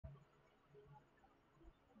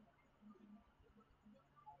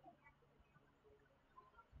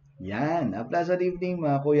Yan. A pleasant evening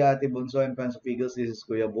mga kuya, ate, bunso, and fans of Eagles. This is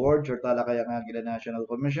Kuya Borge, your Talakayang Agila National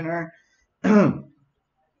Commissioner.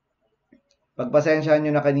 Pagpasensyahan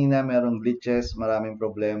nyo na kanina, merong glitches, maraming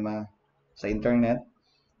problema sa internet.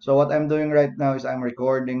 So what I'm doing right now is I'm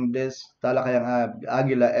recording this Talakayang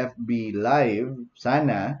Agila FB Live,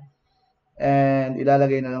 sana, and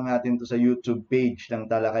ilalagay na lang natin to sa YouTube page ng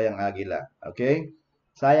Talakayang Agila. Okay?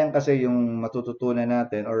 Sayang kasi yung matututunan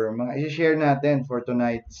natin or mga i-share natin for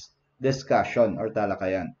tonight's discussion or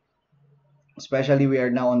talakayan. Especially we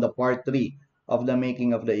are now on the part 3 of the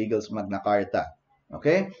making of the Eagles Magna Carta.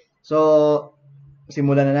 Okay? So,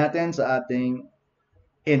 simulan na natin sa ating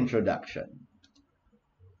introduction.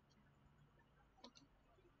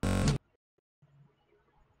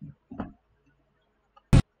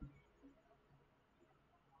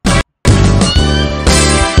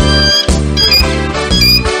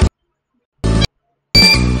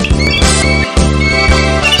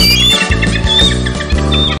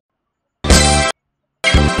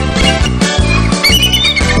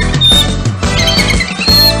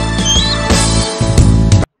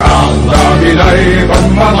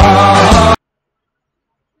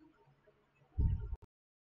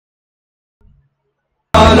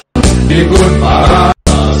 Ikot para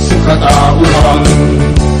sa katauhan.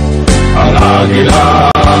 Ang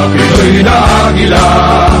agila, Pinoy na agila,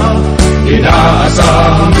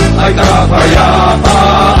 inaasam ay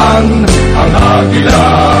kapayapaan. Ang agila,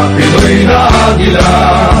 Pinoy na agila,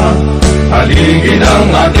 haligi ng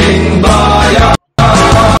ating bayan.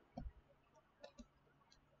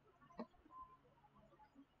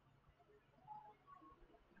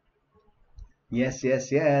 Yes.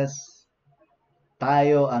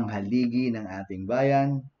 Tayo ang haligi ng ating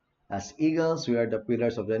bayan. As Eagles, we are the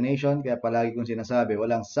pillars of the nation. Kaya palagi kong sinasabi,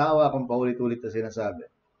 walang sawa kung paulit-ulit na sinasabi.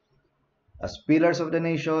 As pillars of the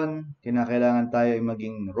nation, kinakailangan tayo ay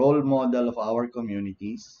maging role model of our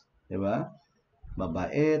communities. Diba?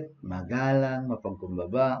 Mabait, magalang,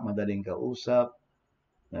 mapagkumbaba, madaling kausap,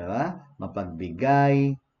 diba?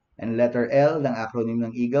 Mapagbigay, and letter L ng acronym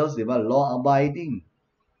ng Eagles, diba? Law-abiding.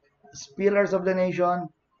 As pillars of the nation,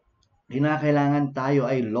 kinakailangan tayo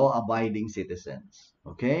ay law-abiding citizens.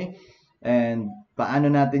 Okay? And paano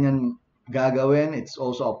natin yan gagawin? It's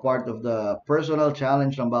also a part of the personal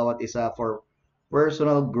challenge ng bawat isa for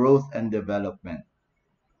personal growth and development.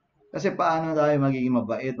 Kasi paano tayo magiging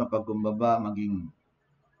mabait, mapagkumbaba, maging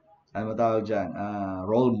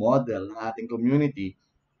role model ng ating community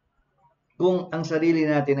kung ang sarili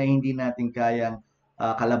natin ay hindi natin kayang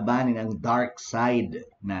kalabanin ang dark side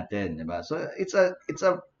natin, diba? So it's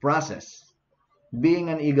a process. Being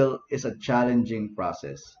an eagle is a challenging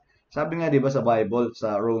process. Sabi nga 'di ba sa Bible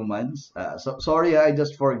sa Romans, sorry, I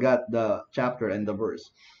just forgot the chapter and the verse.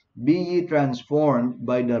 Be ye transformed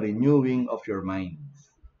by the renewing of your minds.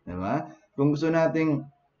 Diba? Kung gusto nating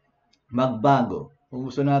magbago, kung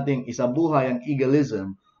gusto nating isabuhay ang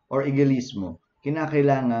eagleism or eagleismo,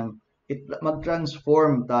 kinakailangan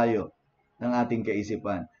mag-transform tayo ng ating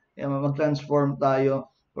kaisipan. Mag-transform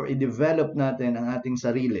tayo or i-develop natin ang ating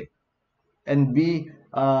sarili and be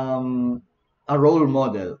a role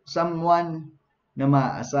model. Someone na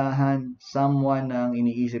maaasahan, someone na ang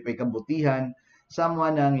iniisip ay kabutihan,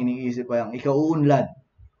 someone na ang iniisip ay ang ikauunlad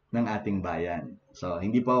ng ating bayan. So,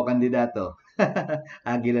 hindi pa ako kandidato.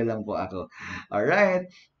 Agila lang po ako. Alright.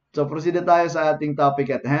 So, proceed tayo sa ating topic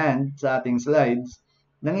at hand, sa ating slides.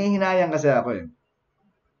 Nangihinayang kasi ako eh.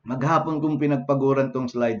 Maghapon kong pinagpaguran tong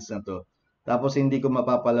slides na to. Tapos hindi ko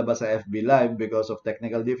mapapalabas sa FB Live because of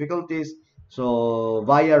technical difficulties. So,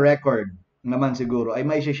 via record naman siguro ay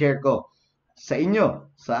may share ko sa inyo,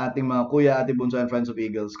 sa ating mga kuya, ate, bunso, and friends of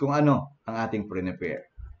Eagles kung ano ang ating prepare.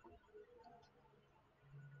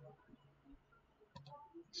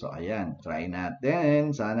 So, ayan. Try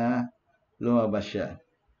natin. Sana lumabas siya.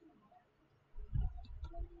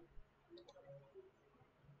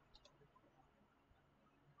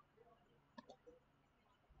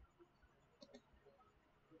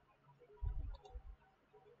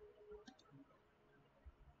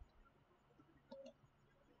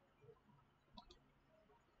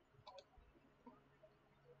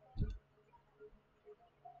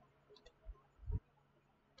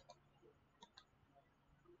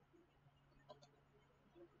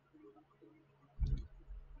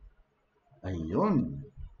 Ayun.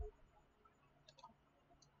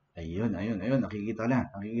 Nakikita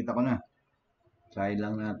ko na. Try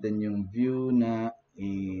lang natin yung view na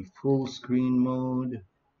full screen mode.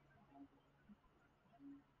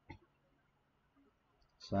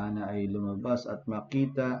 Sana ay lumabas at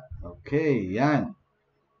makita. Okay, yan.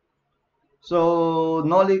 So,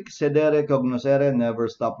 Nolik sedere cognoscere,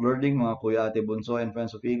 never stop learning, mga kuya, ate, bunso, and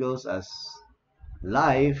friends of Eagles, as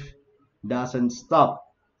life doesn't stop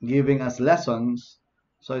giving us lessons.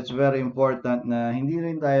 So, it's very important na hindi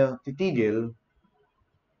rin tayo titigil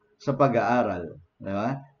sa pag-aaral. Di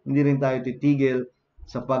ba? Hindi rin tayo titigil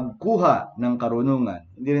sa pagkuha ng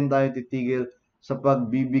karunungan. Hindi rin tayo titigil sa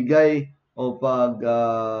pagbibigay o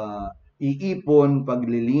iipon,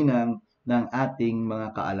 paglilinang ng ating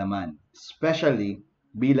mga kaalaman. Especially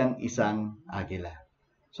bilang isang agila.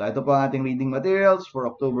 So ito po ang ating reading materials for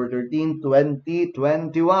October 13,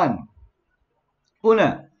 2021. Una,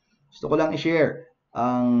 gusto ko lang i-share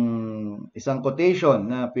ang isang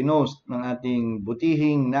quotation na pinost ng ating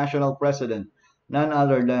butihing national president, none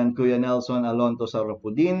other than Kuya Nelson Alonto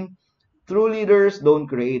Sarapudin. True leaders don't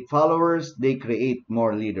create followers, they create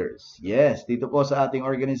more leaders. Yes, dito po sa ating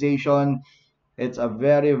organization, it's a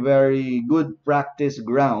very, very good practice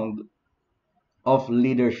ground of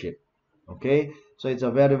leadership. Okay? So it's a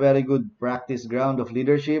very, very good practice ground of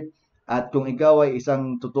leadership. At kung ikaw ay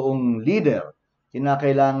isang totoong leader,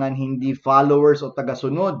 kinakailangan hindi followers o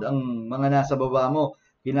tagasunod ang mga nasa baba mo.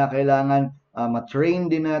 Kinakailangan matrain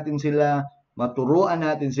din natin sila, maturuan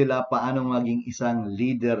natin sila paano maging isang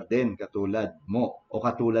leader din katulad mo o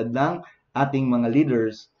katulad ng ating mga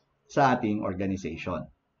leaders sa ating organization.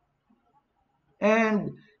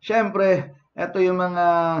 And, syempre, ito yung mga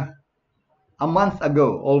a month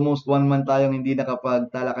ago, almost 1 month tayong hindi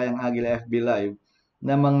nakapag-Talakayang Agila FB Live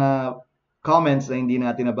na mga comments na hindi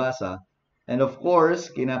natin nabasa. And of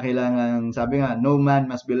course, kinakailangan, sabi nga, no man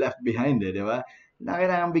must be left behind, di ba?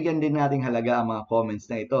 Kinakailangan bigyan din nating halaga ang mga comments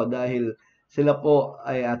na ito dahil sila po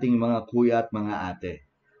ay ating mga kuya at mga ate.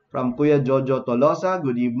 From Kuya Jojo Tolosa,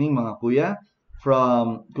 good evening mga kuya.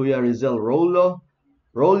 From Kuya Rizal Rollo,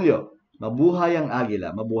 mabuhay ang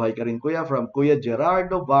agila. Mabuhay ka rin kuya. From Kuya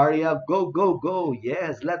Gerardo Varia, go, go, go.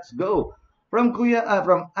 Yes, let's go. From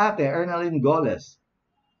Ate Ernaline Goles.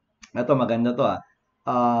 Ito maganda to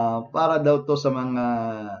para daw to sa mga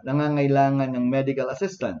nangangailangan ng medical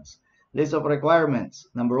assistance. List of requirements.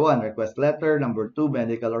 Number 1, request letter. Number 2,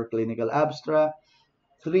 medical or clinical abstract.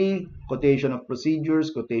 3, quotation of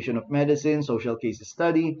procedures, quotation of medicine, social case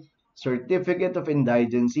study, certificate of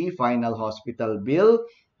indigency, final hospital bill,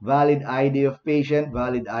 valid ID of patient,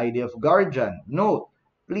 valid ID of guardian. Note,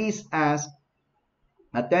 please ask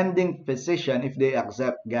attending physician if they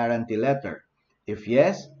accept guarantee letter. If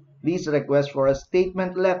yes, please request for a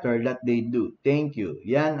statement letter that they do. Thank you.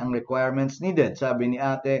 Yan ang requirements needed, sabi ni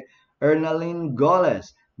Ate Ernaline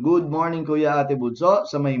Goles. Good morning, Kuya Ate Budso.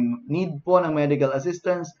 Sa may need po ng medical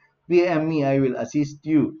assistance, PM me, I will assist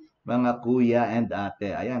you, mga kuya and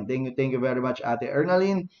ate. Ayan, thank you very much, Ate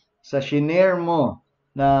Ernaline, sa shinare mo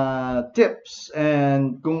na tips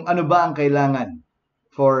and kung ano ba ang kailangan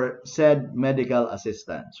for said medical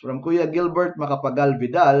assistance. From Kuya Gilbert Macapagal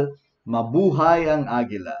Vidal, mabuhay ang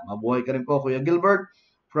agila. Mabuhay ka rin po, Kuya Gilbert.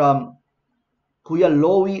 From Kuya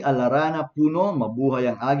Lowy Alarana Puno, mabuhay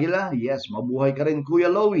ang agila. Yes, mabuhay ka rin,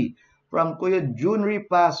 Kuya Lowy. From Kuya Junri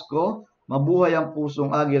Pasco, mabuhay ang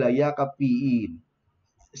pusong agila, Yakap PE.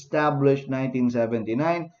 Established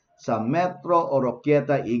 1979 sa Metro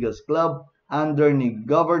Oroquieta Eagles Club under ni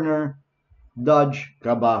Governor Dodge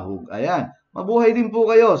Cabahug. Ayan, mabuhay din po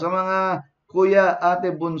kayo sa mga kuya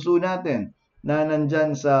ate bunso natin na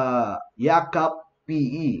nandyan sa Yakap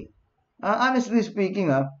PE. Honestly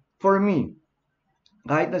speaking, for me,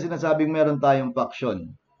 kahit na sinasabing meron tayong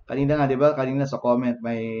faction, kanina nga, di ba, kanina sa comment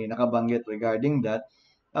may nakabanggit regarding that,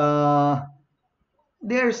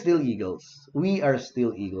 they're still Eagles. We are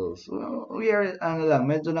still Eagles. We are,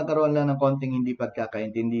 medyo nagkaroon lang ng konting hindi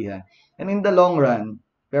pagkakaintindihan. And in the long run,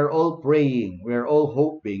 we're all praying, we're all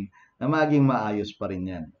hoping na maging maayos pa rin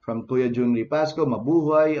yan. From Kuya Junri Pasco,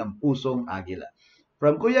 mabuhay ang pusong agila.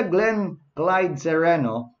 From Kuya Glenn Clyde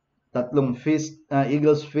Sereno, 3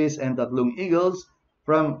 Eagles Fist and 3 Eagles.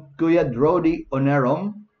 From Kuya Drody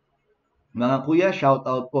Onerom, mga kuya, shout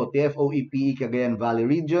out po, TFOEPE Cagayan Valley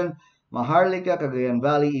Region, Maharlika Cagayan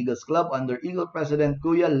Valley Eagles Club under Eagle President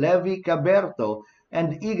Kuya Levi Caberto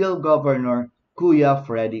and Eagle Governor Kuya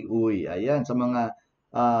Freddy Uy. Ayan, sa mga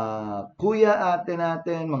kuya ate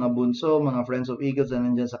natin, mga bunso, mga friends of Eagles na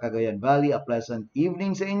nandyan sa Cagayan Valley, a pleasant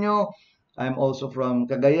evening sa inyo. I'm also from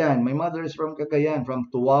Cagayan. My mother is from Cagayan, from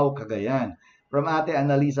Tuwao, Cagayan. From Ate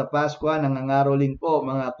Analisa Pascua, nangangaroling po,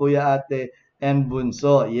 mga kuya ate and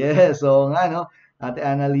bunso. Yes, so nga, no? Ate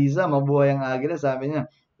Analisa, mabuhay ang agila. Sabi niya,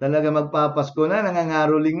 talaga magpapasko na,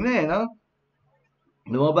 nangangaroling na no?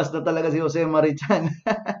 Lumabas na talaga si Jose Marichan.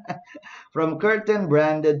 From Curtain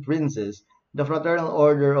Branded Princess, the Fraternal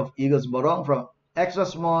Order of Eagles Borong, from extra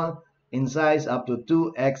small in size up to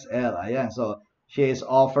 2XL. Ayan, so she is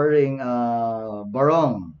offering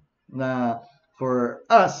barong na for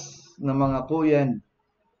us na mga kuya and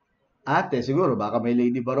ate, siguro baka may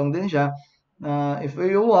lady barong din siya. If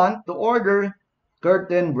you want to order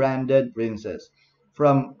curtain branded princess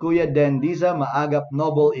from Kuya Dendiza, Maagap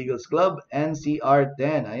Noble Eagles Club,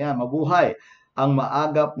 NCR10. Ayan, mabuhay ang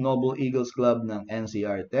Maagap Noble Eagles Club ng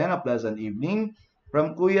NCR10. A pleasant evening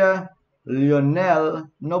from Kuya Lionel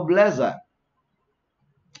Nobleza.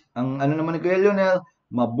 Ang ano naman ni Kuya Lionel,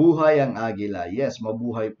 mabuhay ang Agila. Yes,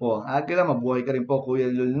 mabuhay po ang Agila. Mabuhay ka rin po, Kuya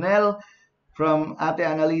Lionel. From Ate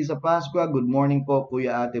Analisa Pascua, good morning po,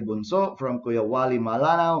 Kuya Ate Bunso. From Kuya Wally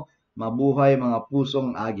Malanaw, mabuhay mga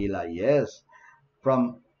pusong Agila. Yes.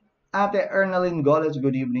 From Ate Ernaline Goles,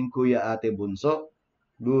 good evening, Kuya Ate Bunso.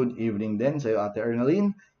 Good evening din sa iyo, Ate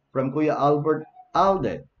Ernaline. From Kuya Albert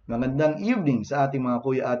Alde, magandang evening sa ating mga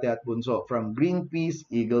Kuya Ate at Bunso. From Greenpeace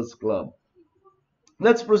Eagles Club.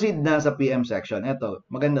 Let's proceed na sa PM section. Ito,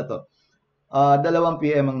 maganda to. 2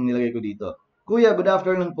 PM ang nilagay ko dito. Kuya, good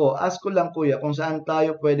afternoon po. Ask ko lang kuya kung saan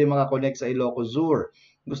tayo pwede makakonect sa Ilocos Zoo.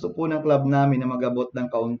 Gusto po ng club namin na magabot ng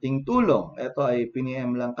kaunting tulong. Ito ay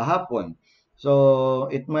PNM lang kahapon. So,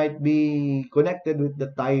 it might be connected with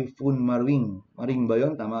the Typhoon Maring. Maring ba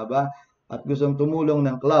yun? Tama ba? At gustong tumulong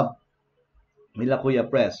ng club nila Kuya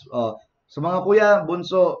Press. Sa mga kuya,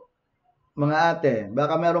 bunso, mga ate,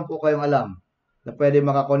 baka meron po kayong alam na pwede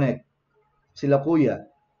makakonect sila kuya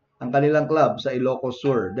ang kanilang club sa Ilocos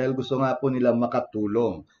Sur dahil gusto nga po nila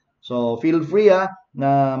makatulong. So, feel free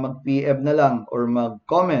na mag-PM na lang or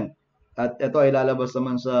mag-comment. At ito ay lalabas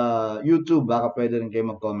naman sa YouTube. Baka pwede rin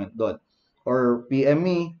kayo mag-comment doon. Or PM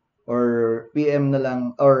me or PM na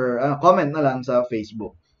lang or comment na lang sa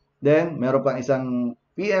Facebook. Then, meron pang isang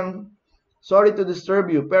PM. Sorry to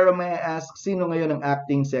disturb you, pero may I ask, sino ngayon ang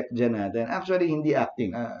acting SecGen natin? Actually, hindi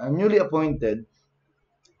acting. Ang newly appointed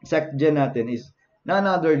SecGen natin is none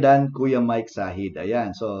other than Kuya Mike Sahid.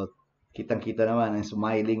 Ayan, so kitang-kita naman ang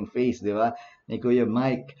smiling face, di ba? Ni Kuya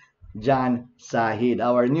Mike John Sahid,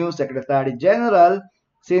 our new Secretary General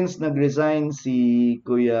since nag-resign si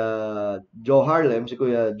Kuya Joe Harlem, si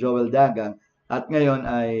Kuya Joel Dagang, at ngayon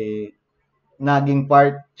ay naging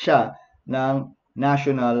part siya ng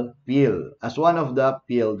National PIL as one of the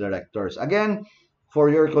PIL directors. Again,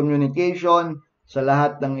 for your communication, sa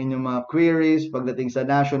lahat ng inyong mga queries pagdating sa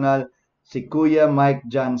national, si Kuya Mike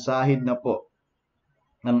John Sahid na po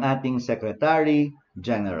ng ating Secretary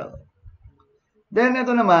General. Then,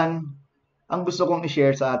 ito naman, ang gusto kong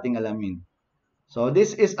i-share sa ating alamin. So,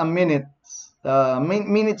 this is a minutes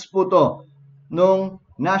po to nung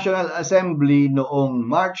National Assembly noong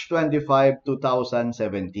March 25,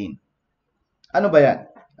 2017. Ano ba yan?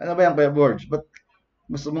 Ano ba yan, Kuya Borge? Ba't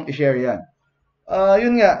gusto mong i-share yan?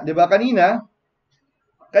 Yun nga, di ba, kanina,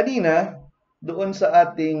 doon sa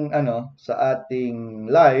ating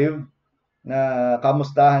live na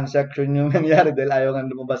kamustahan section yung nangyari dahil ayaw nga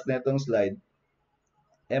lumabas na itong slide,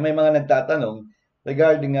 may mga nagtatanong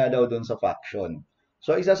regarding nga daw doon sa faction.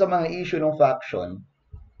 So, isa sa mga issue ng faction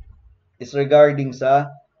is regarding sa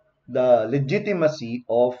the legitimacy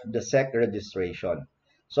of the SEC registration.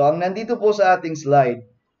 So, ang nandito po sa ating slide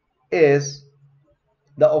is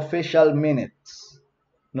the official minutes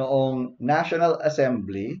noong National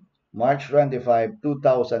Assembly March 25,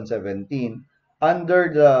 2017, under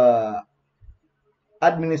the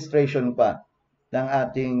administration pa ng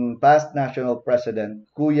ating past National President,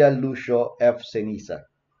 Kuya Lucio F. Sinisa.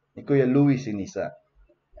 Ni Kuya Louis Sinisa.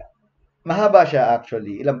 Mahaba siya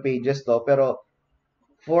actually, ilang pages to, pero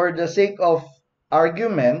for the sake of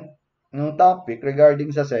argument ng topic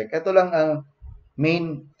regarding sa SEC, ito lang ang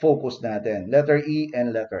main focus natin, letter E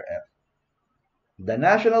and letter F. The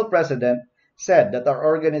National President said that our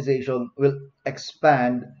organization will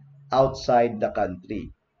expand outside the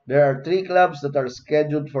country. There are 3 clubs that are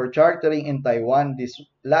scheduled for chartering in Taiwan this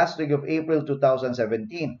last week of April 2017.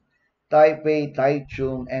 Taipei,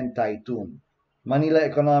 Taichung, and Taitung. Manila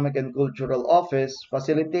Economic and Cultural Office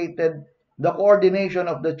facilitated the coordination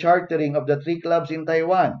of the chartering of the 3 clubs in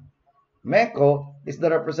Taiwan. MECO is the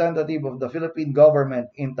representative of the Philippine government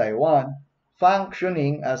in Taiwan,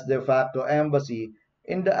 functioning as de facto embassy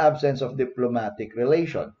in the absence of diplomatic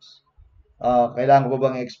relations. Kailangan ko ba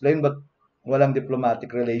bang explain ba't walang diplomatic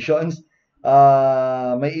relations?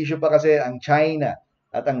 May issue pa kasi ang China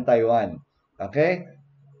at ang Taiwan. Okay?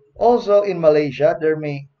 Also in Malaysia,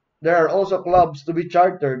 there are also clubs to be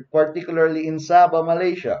chartered, particularly in Sabah,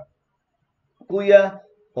 Malaysia. Kuya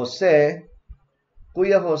Jose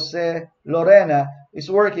Lorena is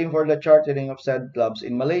working for the chartering of said clubs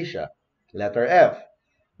in Malaysia. Letter F.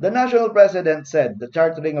 The National President said the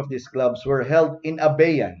chartering of these clubs were held in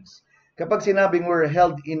abeyance Kapag sinabing were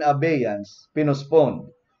held in abeyance,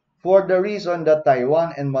 pinospone, for the reason that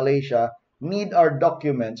Taiwan and Malaysia need our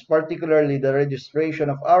documents, particularly the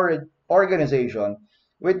registration of our organization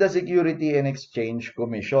with the Security and Exchange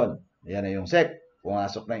Commission. Yan na yung SEC.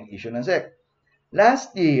 Pumasok na yung issue ng SEC.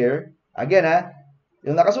 Last year, again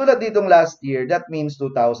yung nakasulat ditong last year, that means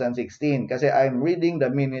 2016 kasi I'm reading the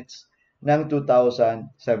minutes ng 2017.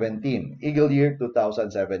 Eagle year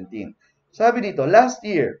 2017. Sabi dito, last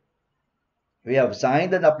year, we have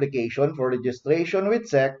signed an application for registration with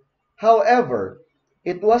SEC. However,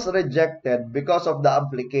 it was rejected because of the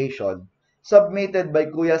application submitted by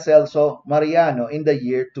Kuya Celso Mariano in the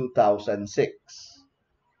year 2006.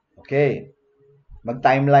 Okay,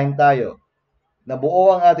 mag-timeline tayo.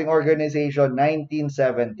 Nabuo ang ating organization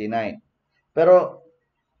 1979. Pero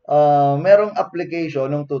merong application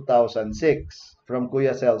noong 2006 from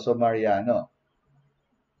Kuya Celso Mariano.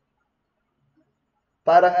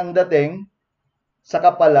 Parang ang dating,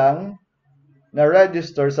 saka pa lang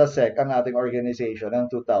na-register sa SEC ang ating organization ng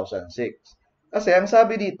 2006. Kasi ang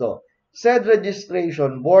sabi dito, said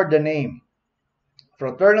registration bore the name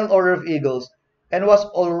Fraternal Order of Eagles and was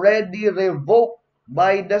already revoked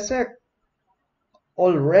by the SEC.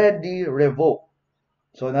 Already revoked.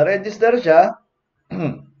 So, na-register siya,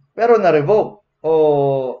 pero na-revoke o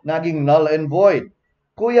naging null and void.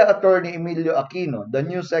 Kuya Attorney Emilio Aquino, the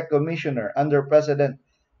new SEC Commissioner under President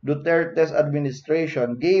Duterte's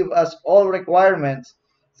administration, gave us all requirements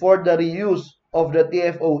for the reuse of the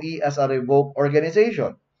TFOE as a revoked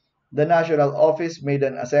organization. The National Office made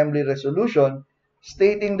an Assembly resolution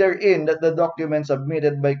stating therein that the document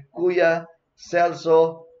submitted by Kuya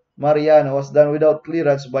Celso Mariano was done without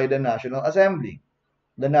clearance by the National Assembly.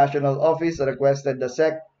 The National Office requested the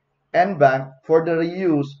SEC and Bank for the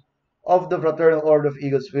reuse of the Fraternal Order of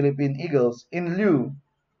Eagles, Philippine Eagles, in lieu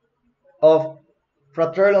of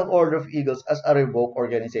Fraternal Order of Eagles as a revoked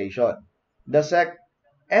organization. The SEC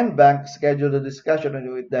and Bank scheduled a discussion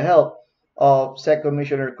with the help of SEC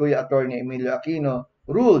Commissioner Kuya Attorney Emilio Aquino,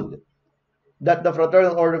 ruled that the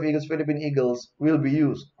Fraternal Order of Eagles, Philippine Eagles will be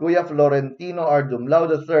used. Kuya Florentino R. Dumlao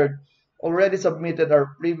III already submitted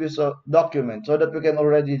our previous document so that we can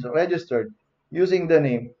already register using the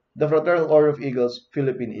name the Fraternal Order of Eagles,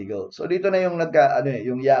 Philippine Eagles. So dito na yung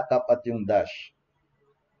yung yakap at yung dash.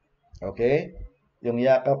 Okay? Yung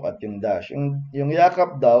yakap at yung dash. Yung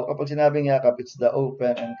yakap daw, kapag sinabing yakap, it's the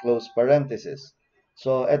open and closed parenthesis.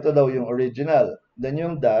 So, ito daw yung original. Then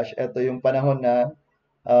yung dash, ito yung panahon na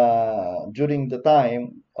during the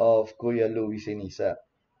time of Kuya Louis Sinisa.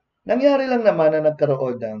 Nangyari lang naman na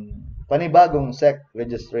nagkaroon ng panibagong SEC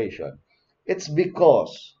registration. It's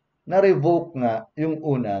because na-revoke nga yung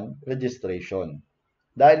unang registration.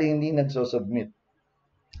 Dahil hindi nagsusubmit.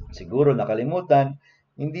 Siguro nakalimutan,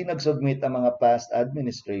 hindi nag-submit ang mga past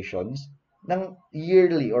administrations ng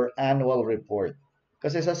yearly or annual report.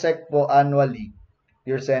 Kasi sa SEC po, annually,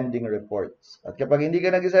 you're sending reports. At kapag hindi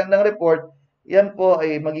ka nag-send ng report, yan po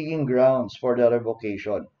ay magiging grounds for the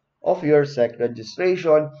revocation of your SEC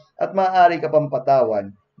registration at maaari ka pang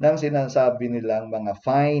patawan ng sinasabi nilang mga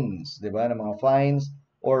fines, di ba? Ng mga fines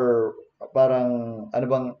or parang ano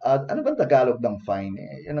bang Tagalog ng fine?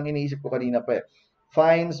 Yan ang iniisip ko kanina pa eh.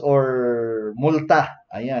 Fines or multa.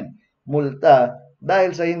 Ayan, multa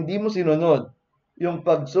dahil sa hindi mo sinunod yung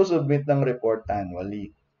pagsusubmit ng report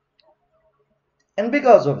annually. And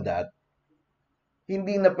because of that,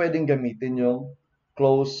 hindi na pwedeng gamitin yung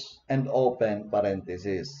close and open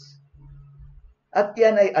parenthesis. At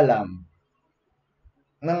yan ay alam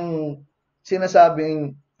ng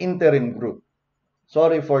sinasabing interim group.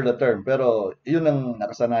 Sorry for the term, pero yun ang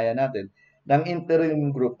nakasanayan natin ng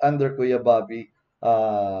interim group under Kuya Bobby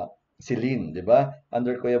Silin, di ba?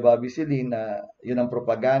 Under Kuya Bobby Silin, yun ang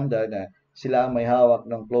propaganda na sila ang may hawak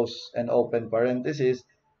ng close and open parenthesis.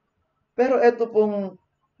 Pero eto pong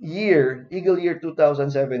year, Eagle Year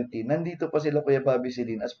 2017, nandito pa sila Kuya Bobby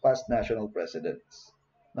Silin as past national presidents.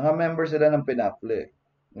 Mga member sila ng PNAPLE,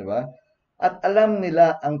 di ba? At alam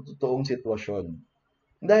nila ang totoong sitwasyon.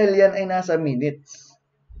 Dahil yan ay nasa minutes.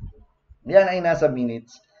 Yan ay nasa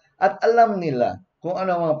minutes. At alam nila kung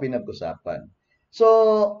ano ang mga pinag-usapan. So,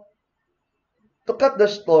 to cut the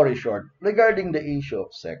story short, regarding the issue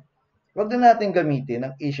of SEC, wag na natin gamitin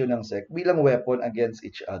ang issue ng SEC bilang weapon against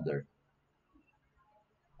each other.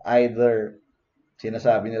 Either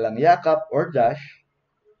sinasabi nilang yakap or dash,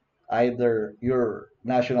 either your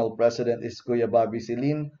national president is Kuya Bobby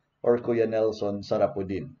Silin or Kuya Nelson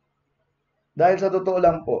Sarapudin. Dahil sa totoo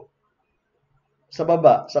lang po, sa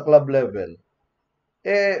baba, sa club level,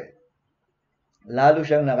 lalo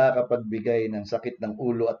siyang nakakapagbigay ng sakit ng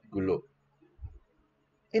ulo at gulo.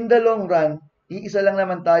 In the long run, Iisa lang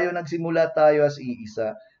naman tayo, nagsimula tayo as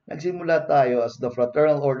iisa. Nagsimula tayo as the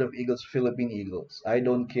Fraternal Order of Eagles, Philippine Eagles. I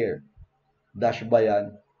don't care. Dash ba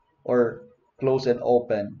yan? Or close and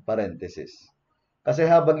open parenthesis. Kasi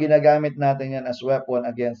habang ginagamit natin yan as weapon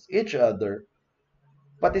against each other,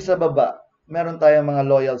 pati sa baba, meron tayong mga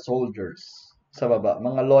loyal soldiers sa baba,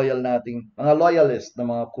 mga loyalist na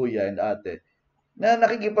mga kuya and ate, na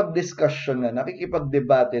nakikipag-discussion na,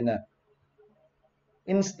 nakikipag-debate na,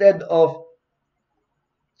 instead of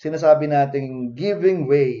sinasabi nating giving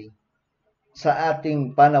way sa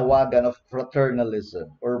ating panawagan of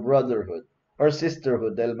fraternalism or brotherhood or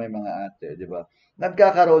sisterhood dahil may mga ate, di ba?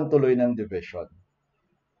 Nagkakaroon tuloy ng division.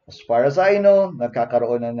 As far as I know,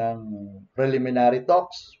 nagkakaroon na ng preliminary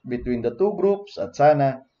talks between the two groups at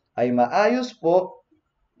sana ay maayos po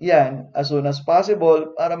yan as soon as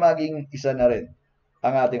possible para maging isa na rin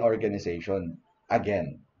ang ating organization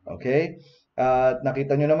again. Okay? At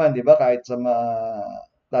nakita nyo naman, di ba, kahit sa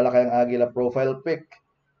Talakayang Agila profile pic,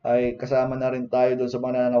 ay kasama na rin tayo doon sa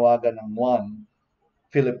mga nananawagan ng One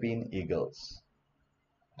Philippine Eagles.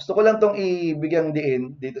 Gusto ko lang tong ibigyang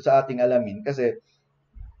diin dito sa ating alamin kasi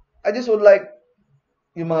I just would like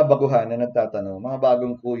yung mga baguhan na nagtatanong, mga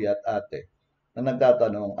bagong kuya at ate na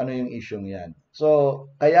nagtatanong, ano yung isyong yan? So,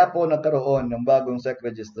 kaya po nagkaroon ng bagong SEC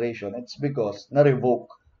registration, it's because na-revoke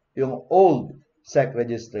yung old SEC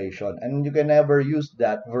registration and you can never use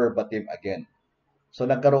that verbatim again. So,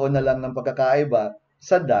 nagkaroon na lang ng pagkakaiba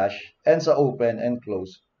sa dash and sa open and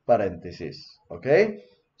close parenthesis. Okay?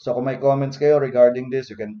 So, kung may comments kayo regarding this,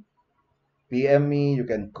 you can PM me, you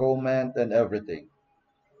can comment and everything.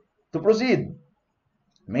 To proceed,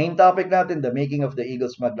 main topic natin, the making of the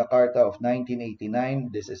Eagles Magna Carta of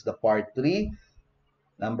 1989. This is the part 3.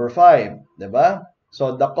 Number 5, diba?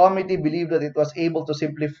 So, the committee believed that it was able to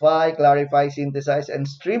simplify, clarify, synthesize, and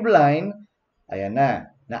streamline. Ayan na.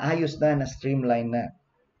 Naayos na, na-streamline na.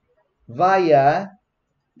 Via,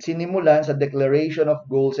 sinimulan sa Declaration of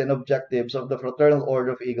Goals and Objectives of the Fraternal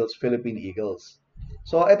Order of Eagles, Philippine Eagles.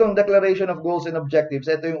 So, itong Declaration of Goals and Objectives,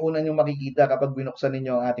 ito yung una nyo makikita kapag binuksan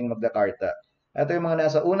ninyo ang ating Magna Carta. Ito yung mga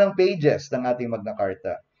nasa unang pages ng ating Magna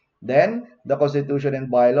Carta. Then, the Constitution and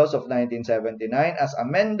Bylaws of 1979 as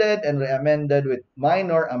amended and re-amended with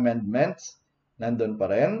minor amendments. Nandun pa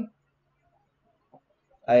rin.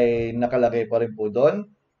 Ay nakalagay pa rin po doon.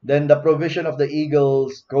 Then, the provision of the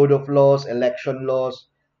Eagles, Code of Laws, Election Laws,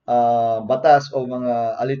 batas o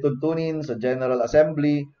mga alituntunin sa General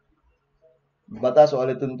Assembly, batas o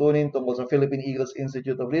alituntunin tungkol sa Philippine Eagles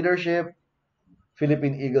Institute of Leadership,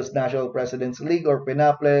 Philippine Eagles National Presidents League or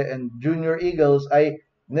PINAPLE, and Junior Eagles ay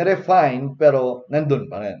nirefine pero nandun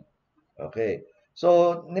pa rin. Okay.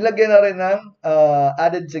 So, nilagyan na rin ng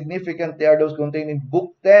added significant they are those contained in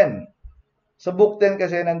Book 10. Sa Book 10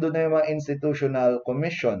 kasi nandun na yung mga institutional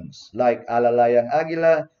commissions like Alalayang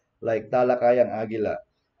Agila, like Talakayang Agila.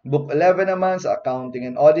 Book 11 naman sa Accounting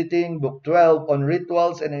and Auditing, Book 12 on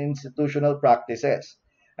Rituals and Institutional Practices.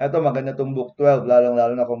 Ito, maganda itong Book 12,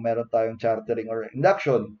 lalong-lalo na kung meron tayong chartering or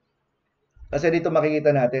induction. Kasi dito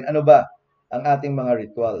makikita natin, ano ba ang ating mga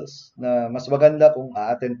rituals na mas maganda kung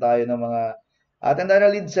a-attend tayo ng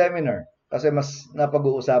lead seminar kasi mas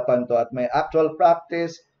napag-uusapan to at may actual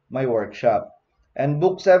practice, may workshop. And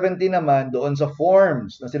Book 17 naman, doon sa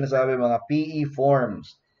forms na sinasabi, mga PE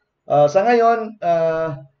forms. Sa ngayon,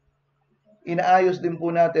 inaayos din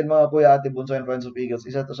po natin mga kuya, ate, bunso, and friends of Eagles.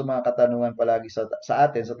 Isa to sa mga katanungan palagi sa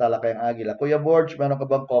atin sa Talakayang Agila. Kuya Borge, meron ka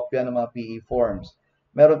bang kopya ng mga PE forms?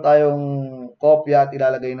 Meron tayong kopya at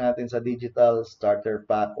ilalagay natin sa digital starter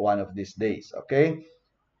pack one of these days. Okay?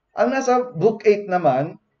 Ang nasa Book 8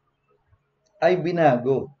 naman ay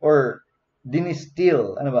binago or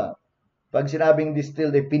dinistill. Ano ba? Pag sinabing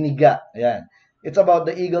distilled, ay piniga. Ayan. It's about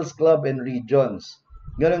the Eagles Club and Regions.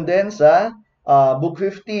 Ganun din sa Book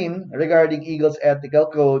 15 regarding Eagles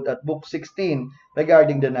Ethical Code at Book 16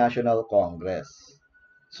 regarding the National Congress.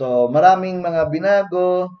 So, maraming mga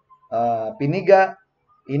binago, piniga,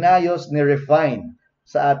 inayos, ni-refine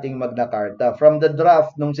sa ating Magna Carta from the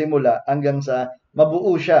draft nung simula hanggang sa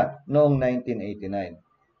mabuo siya noong 1989.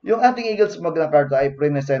 Yung ating Eagles Magna Carta ay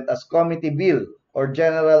present as Committee Bill or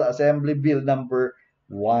General Assembly Bill number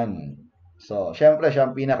 1. So, syempre,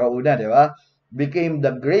 siya ang pinakauna, di ba? Became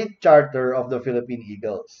the great charter of the Philippine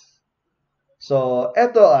Eagles. So,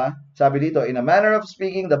 eto sabi dito, in a manner of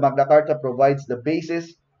speaking, the Magna Carta provides the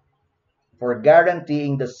basis for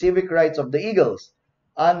guaranteeing the civic rights of the Eagles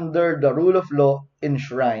under the rule of law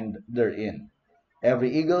enshrined therein.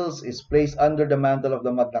 Every Eagles is placed under the mantle of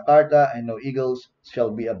the Magna Carta and no Eagles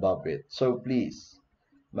shall be above it. So please,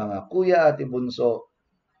 mga kuya at bunso,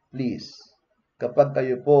 please, kapag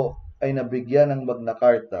kayo po ay nabigyan ng Magna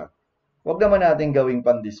Carta, Huwag naman natin gawing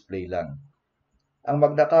pan-display lang. Ang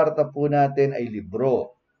Magna Carta po natin ay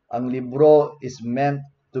libro. Ang libro is meant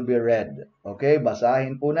to be read. Okay?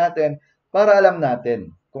 Basahin po natin para alam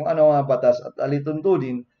natin kung ano ang batas at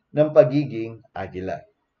alituntunin ng pagiging agila.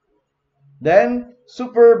 Then,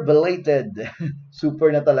 super belated.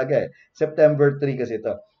 Super na talaga eh. September 3 kasi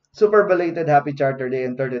ito. Super belated Happy Charter Day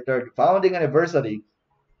and 33rd founding anniversary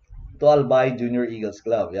to Albay Junior Eagles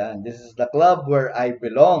Club. Yan. This is the club where I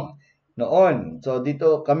belong noon. So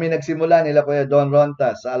dito kami nagsimula nila Kuya Don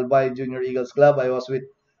Rontas sa Albay Junior Eagles Club. I was with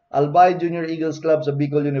Albay Junior Eagles Club sa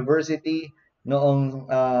Bicol University noong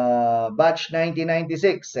batch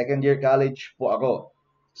 1996. Second year college po ako.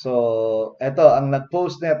 So, eto, ang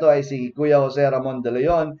nag-post nito ay si Kuya Jose Ramon de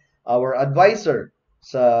Leon, our advisor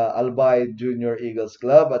sa Albay Junior Eagles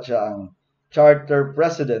Club at siya ang charter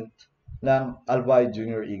president ng Albay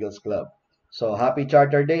Junior Eagles Club. So, happy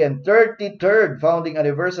Charter Day and 33rd founding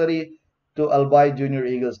anniversary to Albay Junior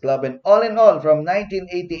Eagles Club. And all in all, from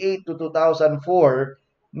 1988 to 2004,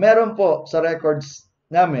 meron po sa records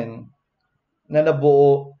namin na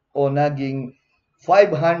nabuo o naging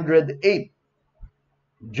 508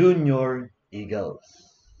 Junior Eagles.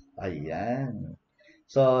 Ayan.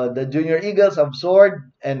 So, the Junior Eagles absorbed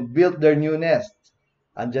and built their new nest.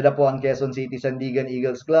 Andiyan na po ang Quezon City Sandigan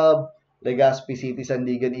Eagles Club, Legazpi City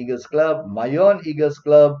Sandigan Eagles Club, Mayon Eagles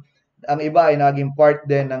Club. Ang iba ay naging part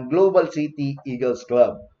din ng Global City Eagles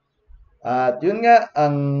Club. At yun nga,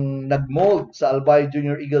 ang nag-mold sa Albay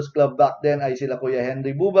Junior Eagles Club back then ay sila Kuya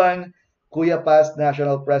Henry Bubang, Kuya past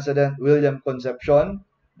National President William Concepcion,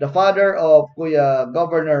 the father of Kuya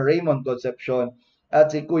Governor Raymond Concepcion, at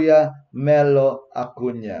si Kuya Melo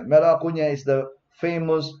Acuña. Melo Acuña is the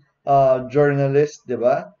famous journalist, di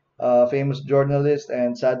ba? Famous journalist,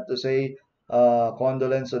 and sad to say,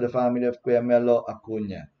 condolence to the family of Kuya Melo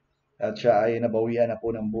Acuña. At siya ay nabawian na po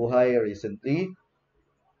ng buhay recently.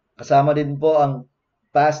 Kasama din po ang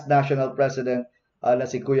past national president na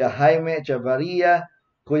si Kuya Jaime Echevarria,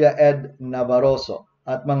 Kuya Ed Navarroso,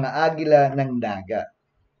 at mga agila ng Naga.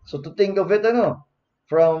 So to think of it,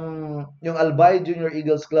 from yung Albay Junior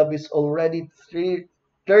Eagles Club is already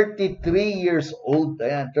 33 years old.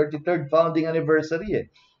 Ayan, 33rd founding anniversary eh.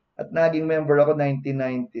 At naging member ako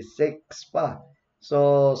 1996 pa.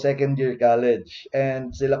 So, second year college.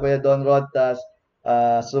 And sila Kuya Don Rodas,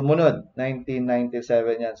 sumunod,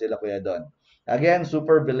 1997 yan sila Kuya Don. Again,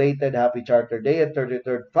 super belated Happy Charter Day at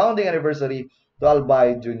 33rd founding anniversary to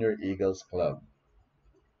Albay Junior Eagles Club.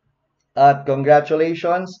 At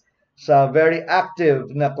congratulations sa very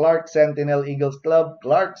active na Clark Sentinel Eagles Club,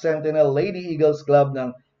 Clark Sentinel Lady Eagles Club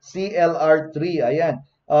ng CLR3. Ayan.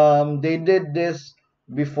 They did this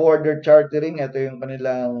before their chartering. Ito yung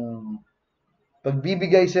kanilang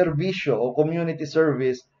pagbibigay serbisyo o community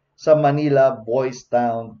service sa Manila Boys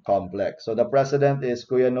Town Complex. So the president is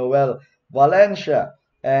Kuya Noel Valencia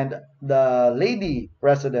and the lady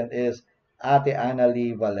president is Ate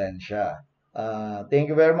Annalie Valencia. Thank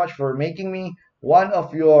you very much for making me one of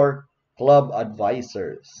your club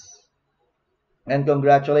advisors. And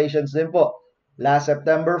congratulations din po. Last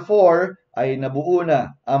September 4 ay nabuo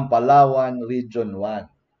na ang Palawan Region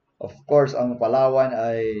 1. Of course, ang Palawan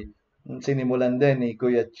ay sinimulan din ni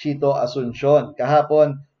Kuya Chito Asuncion.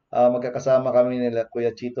 Kahapon, magkakasama kami nila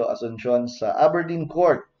Kuya Chito Asuncion sa Aberdeen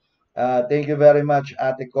Court. Thank you very much,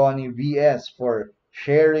 Ate Connie VS, for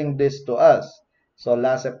sharing this to us. So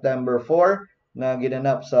last September 4 na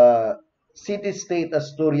ginanap sa City State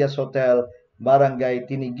Asturias Hotel, Barangay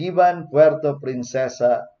Tinigiban, Puerto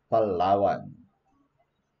Princesa, Palawan.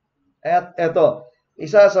 At eto,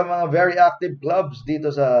 isa sa mga very active clubs dito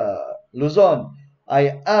sa Luzon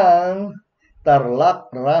ay ang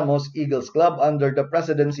Tarlac Ramos Eagles Club under the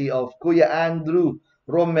presidency of Kuya Andrew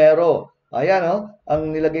Romero. Ayan, ang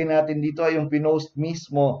nilagay natin dito ay yung pinost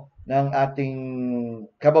mismo ng ating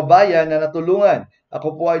kababayan na natulungan.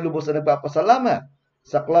 Ako po ay lubos na nagpapasalamat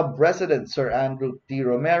sa Club President Sir Andrew T.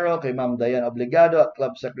 Romero, kay Ma'am Diane Obligado at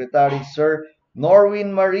Club Secretary Sir Norwin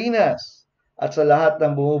Marinas at sa lahat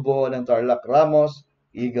ng bumubuo ng Tarlac Ramos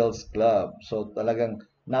Eagles Club. So talagang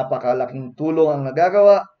napakalaking tulong ang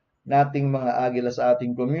nagagawa nating mga agila sa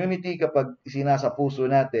ating community kapag sinasa puso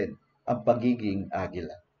natin ang pagiging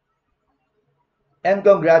agila. And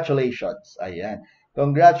congratulations. Ayan.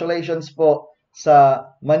 Congratulations po sa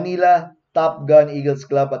Manila Top Gun Eagles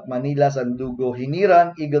Club at Manila Sandugo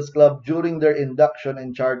Hiniran Eagles Club during their induction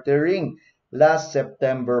and chartering last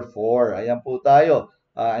September 4. Ayan po tayo.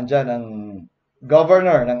 Andyan ang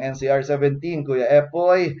Governor ng NCR 17, Kuya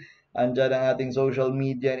Epoy. Andyan ang ating Social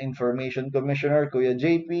Media and Information Commissioner, Kuya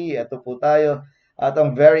JP. Ito po tayo. At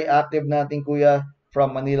ang very active nating Kuya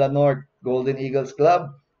from Manila North Golden Eagles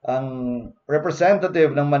Club, ang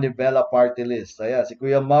representative ng Manibela Party List. Ayan, si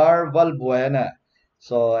Kuya Mar Valbuena.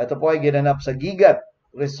 So, ito po ay ginanap sa Gigat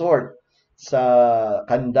Resort sa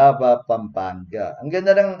Candaba, Pampanga. Ang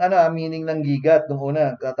ganda ng meaning ng Gigat nung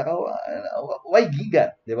una. Tataka ko, why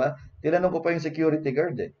Gigat, 'di ba? Tinanong ko pa yung security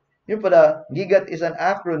guard eh. Yung pala, Gigat is an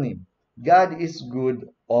acronym. God is good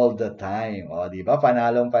all the time. O, di ba?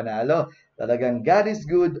 Panalong panalo. Talagang God is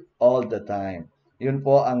good all the time. Yun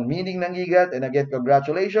po ang meaning ng Gigat. And again,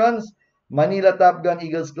 congratulations, Manila Top Gun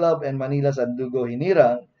Eagles Club and Manila Sandugo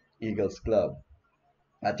Hinirang Eagles Club.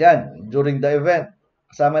 At yan, during the event,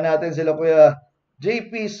 kasama natin sila Kuya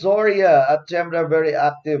JP Soria at syempre very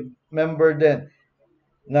active member din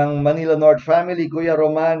ng Manila North Family, Kuya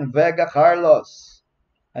Roman Vega Carlos.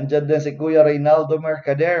 Andiyan din si Kuya Reynaldo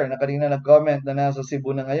Mercader na kanina nag-comment na nasa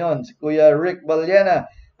Cebu na ngayon. Si Kuya Rick Balyena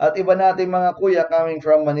at iba nating mga kuya coming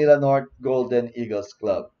from Manila North Golden Eagles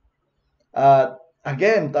Club. At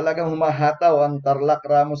again, talagang humahataw ang Tarlac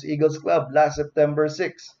Ramos Eagles Club last September 6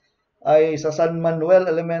 ay sa San Manuel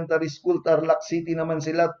Elementary School, Tarlac City naman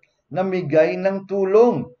sila namigay ng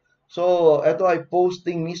tulong. So, ito ay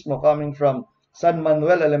posting mismo coming from San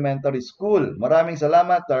Manuel Elementary School. Maraming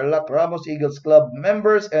salamat, Tarlac Ramos Eagles Club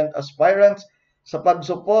members and aspirants sa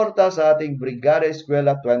pagsuporta sa ating Brigada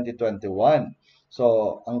Eskwela 2021.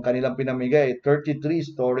 So, ang kanilang pinamigay, 33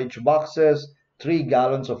 storage boxes, 3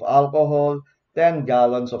 gallons of alcohol, 10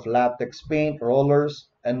 gallons of latex paint, rollers,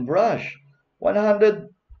 and brush. 100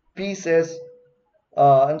 pieces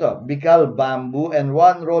Bicol bamboo and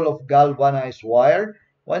 1 roll of galvanized wire,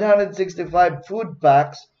 165 food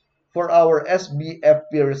packs for our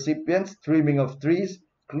SBFP recipients, trimming of trees,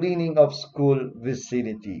 cleaning of school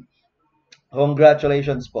vicinity.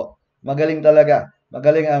 Congratulations po. Magaling talaga.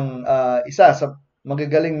 Magaling ang isa sa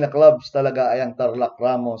magagaling na clubs talaga ay ang Tarlac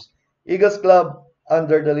Ramos Eagles Club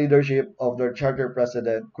under the leadership of their charter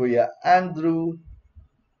president, Kuya Andrew.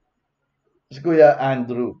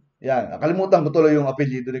 Yan. Nakalimutan ko tuloy yung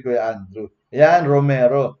apelyido ni Kuya Andrew. Yan,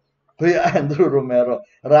 Romero. Kuya Andrew Romero.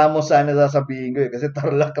 Ramos sana sasabihin ko kasi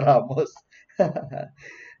Tarlac Ramos.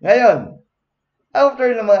 Ngayon, after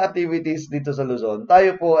ng mga activities dito sa Luzon,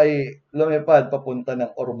 tayo po ay lumipad papunta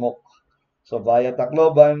ng Ormoc. So, via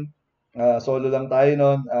Tacloban, solo lang tayo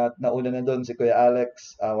noon at nauna na doon si Kuya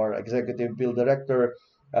Alex, our Executive Field Director,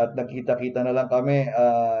 at nakita-kita na lang kami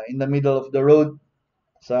in the middle of the road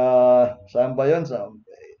sa, saan ba yun? Sa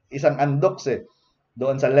isang andoks eh.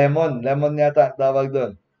 Doon sa Lemon yata tawag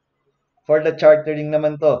doon. For the chartering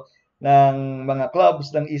naman to ng mga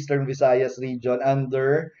clubs ng Eastern Visayas region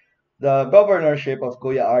under the governorship of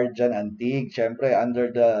Kuya Arjan Antig. Siyempre,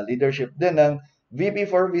 under the leadership din ng VP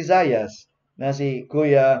for Visayas na si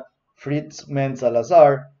Kuya Fritz Men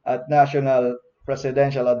Salazar at National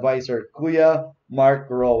Presidential Advisor Kuya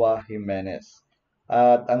Mark Roa Jimenez.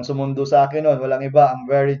 At ang sumundo sa akin noon, walang iba, ang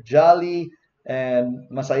very jolly and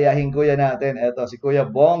masayahing kuya natin. Ito, si Kuya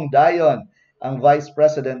Bong Dayon, ang Vice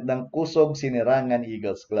President ng Kusog Sinirangan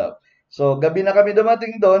Eagles Club. So, gabi na kami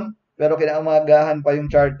dumating doon, pero kinaumagahan pa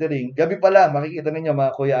yung chartering. Gabi pa lang, makikita ninyo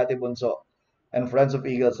mga Kuya Ate Bunso and Friends of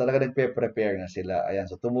Eagles, talaga nagpe-prepare na sila. Ayan,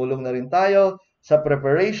 so tumulong na rin tayo sa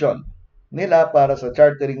preparation nila para sa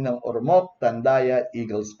chartering ng Ormoc Tandaya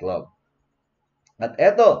Eagles Club. At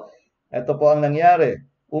ito po ang nangyari.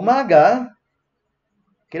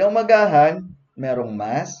 Kinaumagahan, merong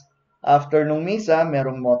mass. After nung misa,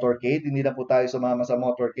 merong motorcade. Hindi na po tayo sumama sa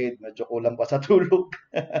motorcade. Medyo kulang pa sa tulog.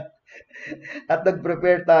 At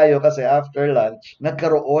nag-prepare tayo kasi after lunch,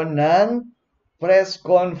 nagkaroon ng press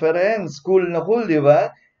conference. Cool na cool, di ba?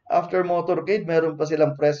 After motorcade, meron pa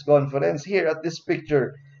silang press conference. Here at this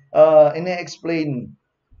picture, ine-explain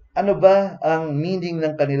ano ba ang meaning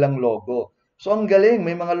ng kanilang logo. So, ang galing.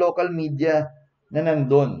 May mga local media na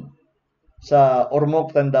nandun sa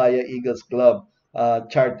Ormoc Tandaya Eagles Club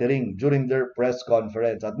chartering during their press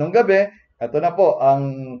conference. At nung gabi, ito na po,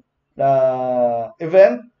 ang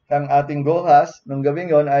event ng ating GOHAS nung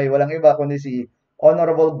gabing yon ay walang iba kundi si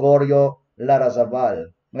Honorable Gorio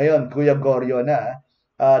Larazabal. Ngayon, Kuya Gorio na,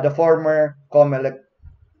 the former COMELEC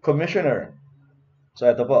Commissioner. So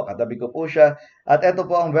ito po, katabi ko po siya. At ito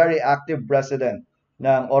po ang very active president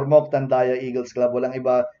ng Ormoc Tandaya Eagles Club. Walang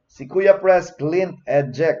iba, si Kuya Pres Clint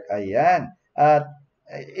Edjek. Ayan. At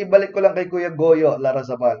ibalik ko lang kay Kuya Goyo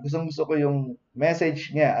Larazabal. Gusto ko yung message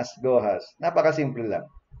niya as Gohas. Napakasimple lang.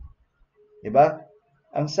 Diba?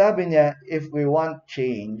 Ang sabi niya, if we want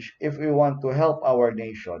change, if we want to help our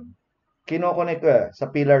nation, kinokonek ko sa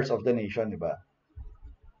pillars of the nation, diba?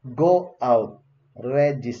 Go out,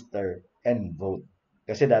 register, and vote.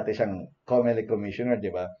 Kasi dati siyang COMELEC commissioner,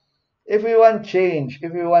 diba? If we want change,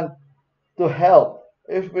 if we want to help,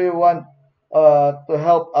 if we want to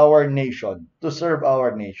help our nation, to serve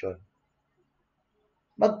our nation,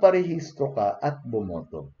 magparehistro ka at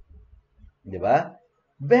bumoto. Di ba?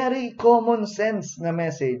 Very common sense na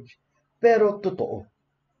message, pero totoo.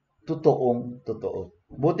 Totoong totoo.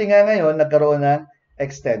 Buti nga ngayon, nagkaroon ng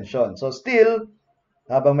extension. So still,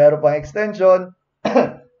 habang meron pang extension,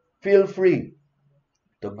 feel free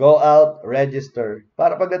to go out, register,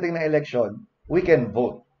 para pagdating ng election, we can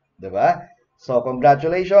vote. Diba? So,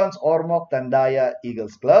 congratulations, Ormoc Tandaya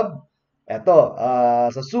Eagles Club. Ito,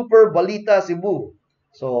 sa Super Balita Cebu.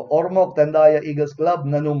 So, Ormoc Tandaya Eagles Club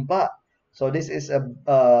nanumpa. So, this is a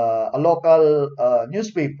local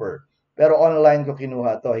newspaper. Pero online ko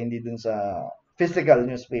kinuha to, hindi dun sa physical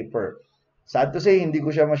newspaper. Sad to say, hindi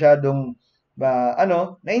ko siya masyadong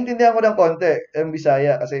naiintindihan ko ng konti yung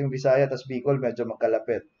Bisaya kasi yung Bisaya tas Bicol medyo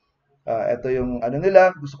magkalapit. Ito yung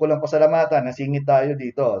nila, gusto ko lang pasalamatan, nasingit tayo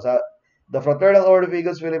dito. The Fraternal Order of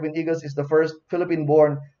Eagles, Philippine Eagles is the first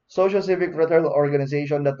Philippine-born social-civic fraternal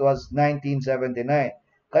organization that was 1979.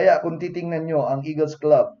 Kaya kung titingnan nyo, ang Eagles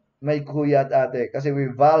Club, may kuya at ate kasi we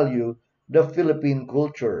value the Philippine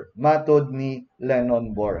culture. Matod ni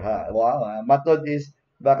Lennon Borja. Wow, matod is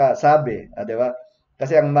baka sabi, di ba?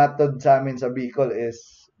 Kasi ang matod sa amin sa Bicol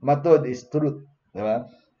matod is truth. Di ba?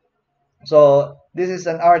 So, this is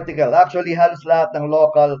an article. Actually, halos lahat ng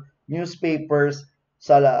local newspapers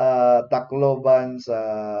sa Tacloban, sa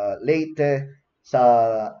Leyte, sa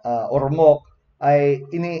Ormoc ay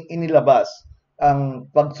inilabas ang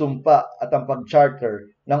pagsumpa at ang pag-charter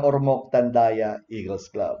ng Ormoc Tandaya Eagles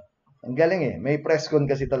Club. Ang galing eh. May press con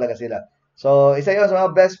kasi talaga sila. So, isa yun sa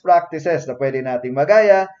mga best practices na pwede nating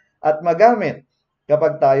magaya at magamit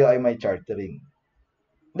kapag tayo ay may chartering.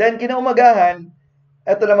 Then, kinaumagahan,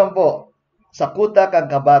 eto naman po, sa Kuta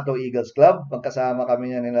Kang Kabato Eagles Club, magkasama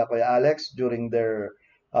kami nila Kuya Alex during their,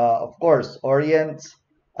 of course, orients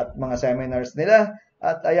at mga seminars nila.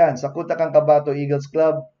 At ayan, sa Kuta Kang Kabato Eagles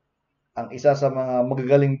Club, ang isa sa mga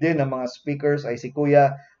magagaling din ng mga speakers ay si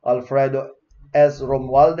Kuya Alfredo S.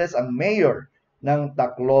 Romualdez, ang mayor ng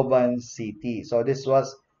Tacloban City. So this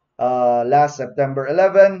was last September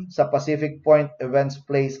 11 sa Pacific Point Events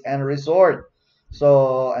Place and Resort.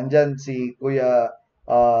 So andyan si Kuya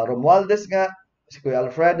Romualdez nga, si Kuya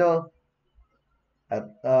Alfredo, at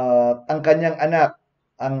ang kanyang anak,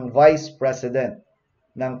 ang Vice President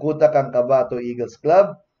ng Kuta Kang Kabato Eagles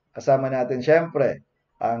Club. Kasama natin syempre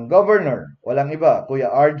ang Governor, walang iba,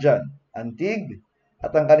 Kuya Arjan Antig,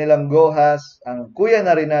 at ang kanilang gohas, ang kuya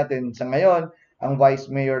na rin natin sa ngayon, ang Vice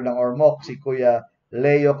Mayor ng Ormoc, si Kuya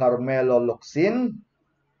Leo Carmelo Locsin,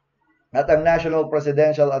 at ang National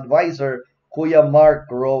Presidential Advisor, Kuya Mark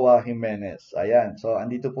Roa Jimenez. Ayan, so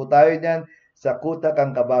andito po tayo dyan sa Kuta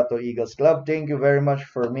Kang Kabato Eagles Club. Thank you very much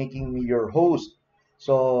for making me your host.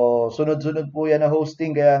 So, sunod-sunod po yan na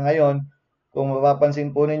hosting, kaya ngayon, kung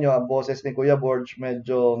mapapansin po ninyo, ang boses ni Kuya Borge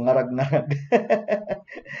medyo ngarag-narag.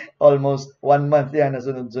 Almost 1 month yan na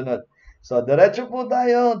sunod-sunod. So, diretso po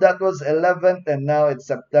tayo. That was 11th and now it's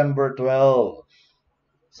September 12.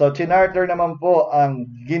 So, chinarter naman po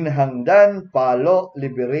ang Ginhangdan Palo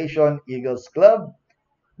Liberation Eagles Club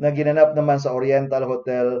na ginanap naman sa Oriental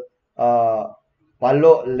Hotel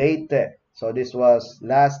Palo, Leyte. So, this was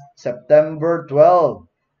last September 12.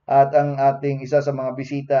 At ang ating isa sa mga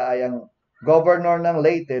bisita ay ang Governor ng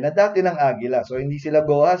Leyte na dati ng Agila. So, hindi sila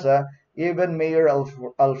gohas ha. Even Mayor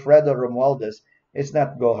Alfredo Romualdez is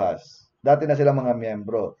not gohas. Dati na sila mga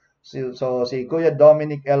miyembro. So, si Kuya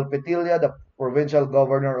Dominic L. Petilla, the Provincial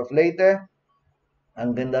Governor of Leyte,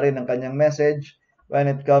 ang ganda rin ng kanyang message when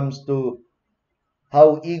it comes to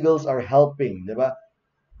how Eagles are helping, di ba?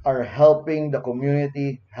 Are helping the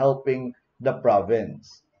community, helping the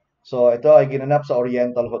province. So, ito ay ginanap sa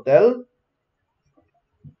Oriental Hotel,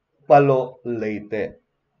 Palo, Leyte.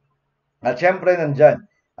 At syempre nandyan,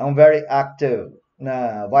 ang very active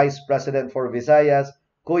na Vice President for Visayas,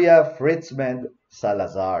 Kuya Fritzman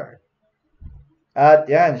Salazar. At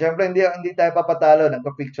yan, syempre hindi tayo papatalo,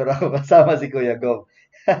 nagpa-picture ako kasama si Kuya Gov.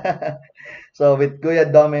 So with Kuya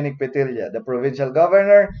Dominic Petilla, the Provincial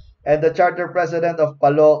Governor, and the Charter President of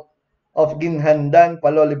Ginhandan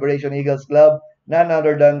Palo Liberation Eagles Club, none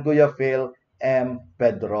other than Kuya Phil M.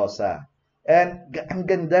 Pedrosa. And ang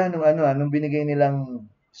ganda nung binigay nilang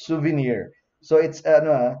souvenir. So it's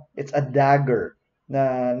a dagger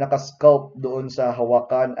na nakasculpt doon sa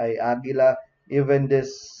hawakan ay agila. Even this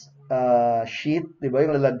sheet, 'di ba,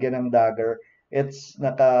 yung lalagyan ng dagger, it's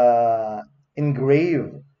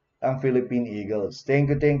naka-engrave ang Philippine Eagles. Thank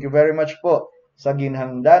you very much po sa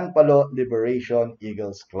Ginhangdan Palo Liberation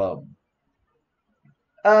Eagles Club.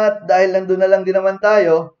 At dahil nandun na lang din naman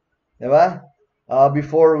tayo, 'di ba?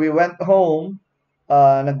 Before we went home,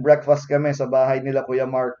 nag-breakfast kami sa bahay nila Kuya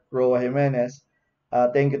Mark Roa Jimenez.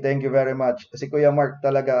 Thank you very much. Si Kuya Mark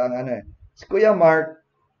talaga ang ano eh. Si Kuya Mark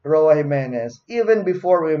Roa Jimenez, even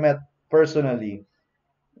before we met personally,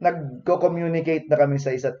 nagko-communicate na kami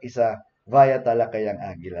sa isa't isa via Talakayang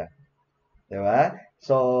Agila. Di ba?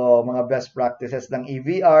 So, mga best practices ng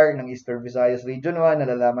EVR, ng Eastern Visayas Region 1,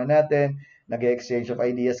 nalalaman natin. Nag-exchange of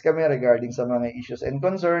ideas kami regarding sa mga issues and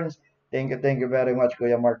concerns. Thank you very much,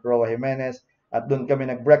 Kuya Mark Roa Jimenez. At doon kami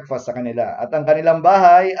nag-breakfast sa kanila. At ang kanilang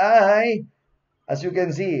bahay ay, as you can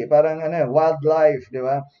see, parang wildlife, di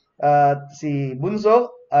ba? At si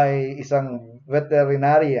Bunso ay isang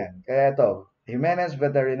veterinarian. Kaya ito, Jimenez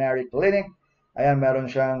Veterinary Clinic. Ayan, meron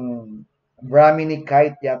siyang Brahmini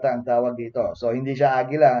kite yata ang tawag dito. So, hindi siya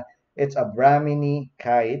agila. It's a Brahmini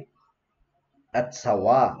kite at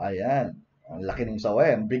sawa. Ayan. Ang laki ng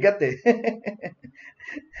sawa yan. Bigat eh.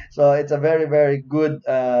 So, it's a very good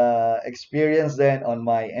experience then on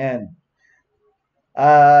my end.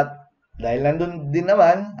 At dahil nandun din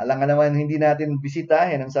naman, alangan naman hindi natin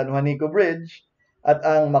bisitahin ang San Juanico Bridge at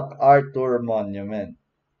ang MacArthur Monument.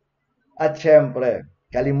 At syempre,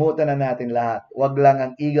 kalimutan na natin lahat. Wag lang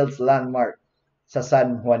ang Eagles Landmark sa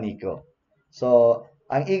San Juanico. So,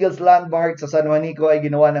 ang Eagles Landmark sa San Juanico ay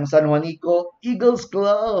ginawa ng San Juanico Eagles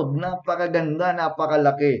Club. Napakaganda,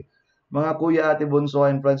 napakalaki. Mga kuya, ate, bunso,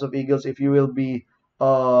 and friends of Eagles, if you will be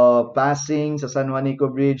passing sa San Juanico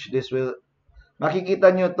Bridge,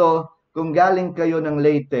 makikita nyo to, kung galing kayo ng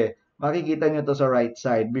Leyte, makikita nyo to sa right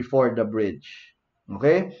side before the bridge.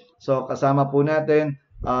 Okay? So, kasama po natin,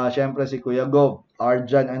 syempre si Kuya Gob,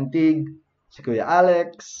 Arjan Antig, si Kuya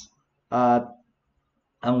Alex, at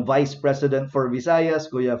ang Vice President for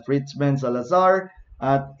Visayas, Kuya Fritzman Salazar,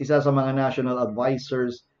 at isa sa mga national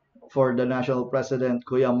advisors for the National President,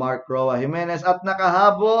 Kuya Mark Roa Jimenez, at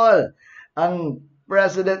nakahabol ang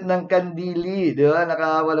President ng Kandili, di ba?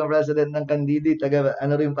 Nakahabol ang President ng Kandili,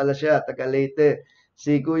 ano rin pala siya, taga Leyte.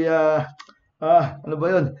 Si Kuya, ano ba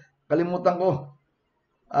yun? Kalimutan ko.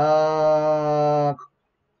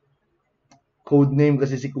 Code name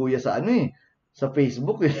kasi si Kuya sa sa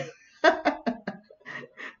Facebook eh.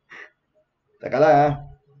 Teka lang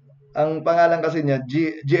Ang pangalan kasi niya,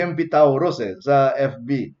 GMP Taurus sa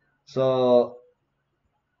FB. So,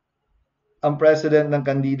 ang president ng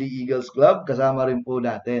Candili Eagles Club, kasama rin po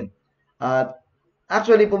natin. At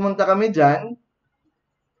actually, pumunta kami dyan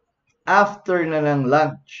after na ng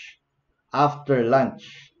lunch. After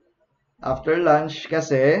lunch. After lunch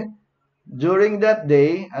kasi, during that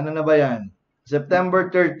day, ano na ba yan? September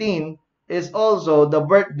 13 is also the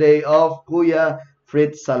birthday of Kuya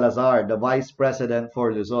Fritz Salazar, the Vice President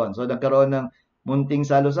for Luzon. So, nagkaroon ng munting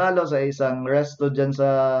salo-salo sa isang resto dyan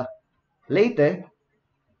sa Leyte,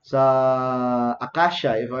 sa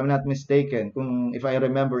Acacia, if I'm not mistaken. If I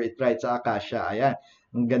remember it right, sa Acacia. Ayan.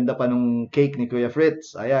 Ang ganda pa nung cake ni Kuya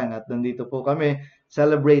Fritz. Ayan. At nandito po kami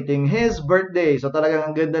celebrating his birthday. So, talagang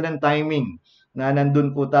ang ganda ng timing na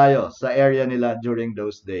nandun po tayo sa area nila during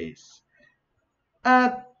those days.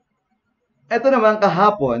 At eto naman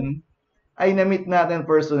kahapon, ay na-meet natin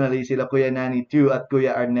personally sila Kuya Nani Tew at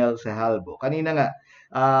Kuya Arnel Sehalbo. Kanina nga,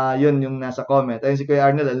 yun yung nasa comment. Ayun si Kuya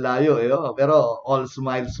Arnel, ang layo pero all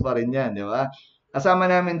smiles pa rin yan, di ba? Kasama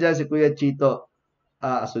namin dyan si Kuya Chito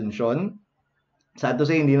Asuncion. Sad to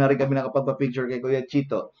say, hindi na rin kami nakapagpa-picture kay Kuya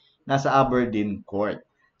Chito. Nasa Aberdeen Court.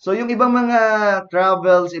 So yung ibang mga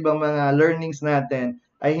travels, ibang mga learnings natin,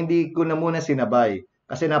 ay hindi ko na muna sinabay.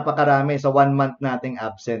 Kasi napakarami sa 1 month nating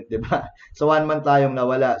absent, di ba? So 1 month tayong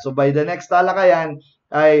nawala. So by the next talakayan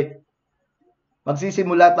ay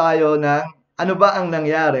magsisimula tayo ng ano ba ang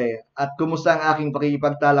nangyari at kumusta ang aking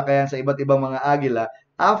pakikipagtalakayan sa iba't ibang mga agila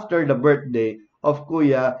after the birthday of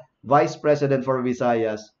Kuya Vice President for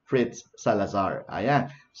Visayas, Fritz Salazar.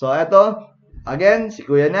 Ayan. So eto, again, si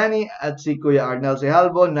Kuya Nani at si Kuya Arnel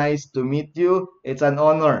Sehalbo, nice to meet you. It's an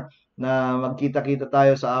honor na magkita-kita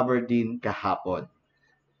tayo sa Aberdeen kahapon.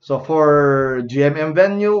 So for GMM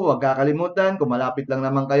venue, huwag kakalimutan, kung malapit lang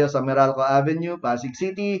naman kayo sa Meralco Avenue, Pasig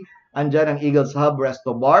City, andyan ang Eagles Hub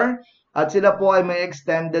Resto Bar. At sila po ay may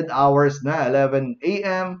extended hours na, 11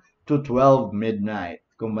 a.m. to 12 midnight.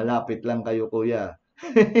 Kung malapit lang kayo, kuya.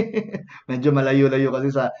 Medyo malayo-layo kasi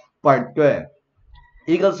sa part ko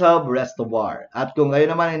Eagles Hub Resto Bar. At kung kayo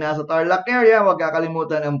naman ay nasa Tarlac area, huwag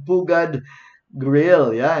kakalimutan ang Pugad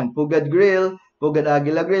Grill. Yan, Pugad Grill. Pugad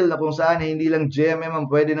Agila Grill na kung saan hindi lang GMM ang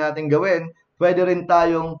pwede natin gawin, pwede rin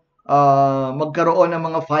tayong magkaroon ng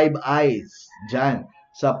mga 5 eyes dyan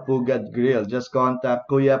sa Pugad Grill. Just contact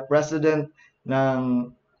Kuya President ng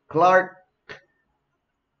Clark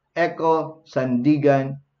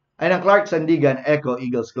Sandigan Eco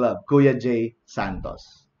Eagles Club, Kuya J.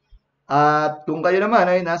 Santos. At kung kayo naman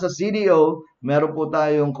ay nasa CDO, meron po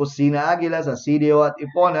tayong Kusina Agila sa CDO at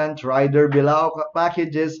Iponan, Rider Bilao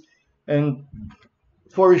packages, and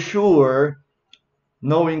for sure,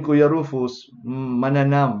 knowing Kuya Rufus,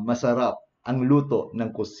 mananam, masarap ang luto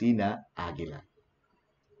ng Kusina Agila.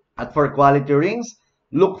 At for quality rings,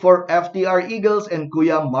 look for FTR Eagles and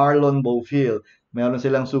Kuya Marlon Bowfield. Meron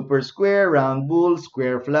silang super square, round bull,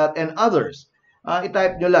 square flat, and others.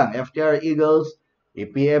 I-type nyo lang, FTR Eagles,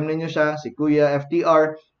 i-PM ninyo siya, si Kuya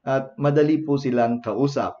FTR, at madali po silang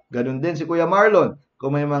kausap. Ganun din si Kuya Marlon.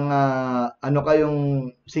 Kung may mga ano kayong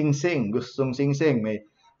sing-sing, gustong sing-sing, may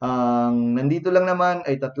nandito lang naman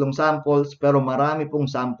ay 3 samples, pero marami pong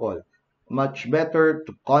sample. Much better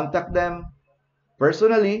to contact them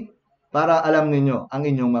personally para alam ninyo ang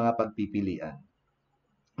inyong mga pagpipilian.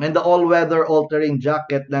 And the all-weather altering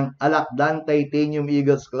jacket ng Alakdan Titanium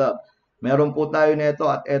Eagles Club. Meron po tayo nito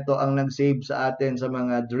at ito ang nag-save sa atin sa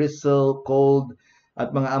mga drizzle, cold, at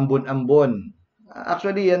mga ambon-ambon.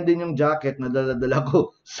 Actually, yan din yung jacket na dala-dala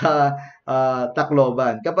ko sa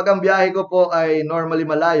Tacloban. Kapag ang biyahe ko po ay normally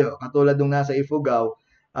malayo, katulad nung nasa Ifugao,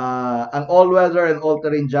 ang all-weather and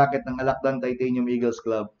all-terrain jacket ng Alakdan Titanium Eagles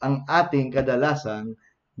Club ang ating kadalasang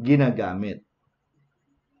ginagamit.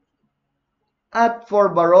 At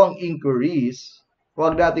for barong inquiries,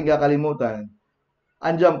 huwag natin kakalimutan,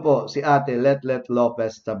 andyan po si Ate Letlet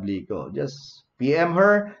Lopez Tablico. Just PM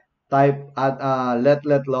her, type at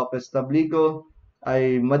Letlet Lopez Tablico,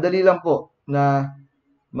 ay madali lang po na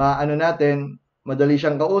maano natin, madali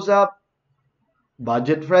siyang kausap,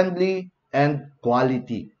 budget friendly, and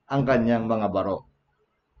quality ang kanyang mga barong.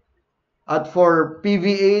 At for PV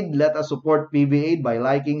Aid, let us support PV Aid by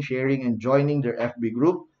liking, sharing, and joining their FB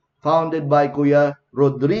group founded by Kuya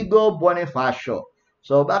Rodrigo Bonifacio.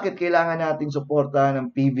 So, bakit kailangan natin suportahan ng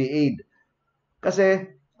PV Aid? Kasi,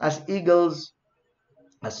 as Eagles,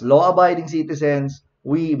 as law-abiding citizens,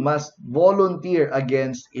 we must volunteer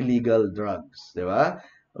against illegal drugs. Di ba?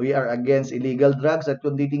 We are against illegal drugs. At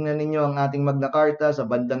kung titingnan ninyo ang ating Magna Carta, sa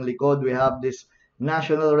bandang likod, we have this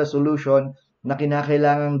national resolution na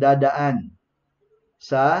kinakailangang dadaan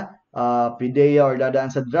sa PIDEA or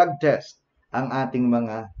dadaan sa drug test ang ating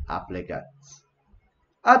mga applicants.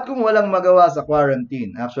 At kung walang magawa sa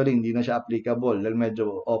quarantine, actually hindi na siya applicable dahil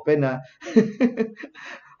medyo open na.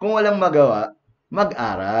 Kung walang magawa,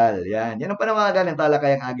 mag-aral. Yan ang panawagan ng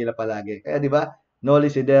Talakayang Agila palagi. Kaya di ba,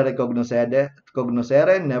 noli sidere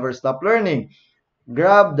cognoscere, never stop learning.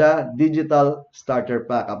 Grab the digital starter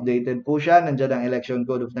pack. Updated po siya. Nandiyan ang election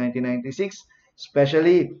code of 1996.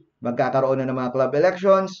 Especially, magkakaroon na ng mga club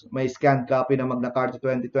elections. May scanned copy ng Magna Carta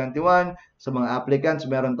 2021. Sa mga applicants,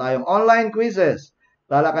 meron tayong online quizzes.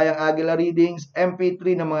 Talakayang Agila readings,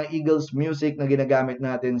 MP3 ng mga Eagles music na ginagamit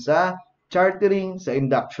natin sa chartering, sa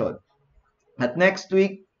induction. At next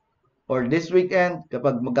week, or this weekend,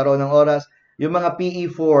 kapag magkaroon ng oras, yung mga PE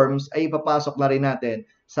forms ay ipapasok na rin natin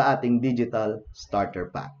sa ating digital starter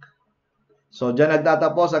pack. So, dyan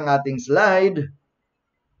nagtatapos ang ating slide.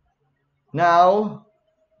 Now,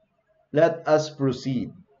 let us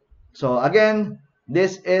proceed. So, again,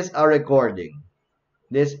 this is a recording.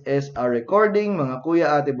 This is a recording, mga kuya,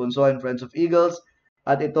 ate, bunso, and friends of Eagles.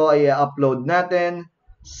 At ito ay i-upload natin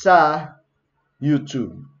sa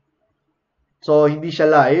YouTube. So, hindi siya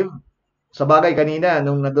live. Sa bagay, kanina,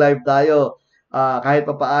 nung nag-live tayo, kahit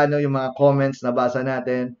pa paano yung mga comments na basa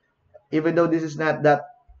natin, even though this is not that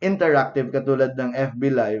interactive katulad ng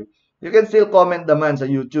FB Live, you can still comment naman sa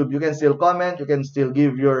YouTube. You can still comment, you can still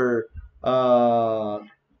give your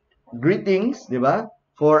greetings, di ba?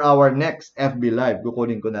 For our next FB Live.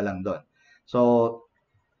 Kukunin ko na lang doon. So,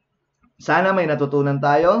 sana may natutunan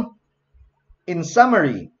tayo. In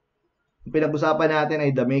summary, pinag-usapan natin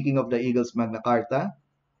ay the making of the Eagles Magna Carta,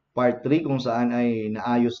 Part 3, kung saan ay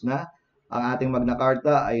naayos na. Ang ating Magna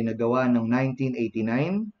Carta ay nagawa ng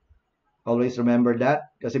 1989. Always remember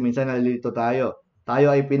that kasi minsan nalilito tayo.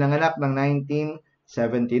 Tayo ay pinanganak ng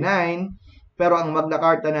 1979 pero ang Magna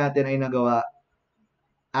Carta natin ay nagawa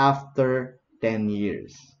after 10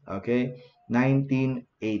 years. Okay?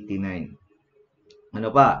 1989. Ano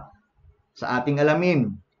pa? Sa ating alamin,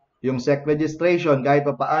 yung SEC registration, kahit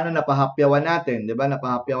pa paano napahapyawan natin, di ba?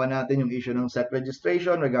 Napahapyawan natin yung issue ng SEC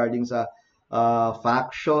registration regarding sa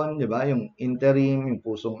faction, di ba? Yung interim, yung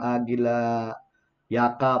Pusong Agila,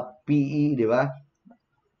 Yakap, PE, di ba?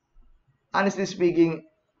 Honestly speaking,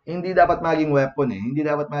 hindi dapat maging weapon eh. Hindi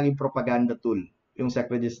dapat maging propaganda tool yung SEC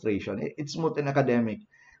registration. It's smooth and academic.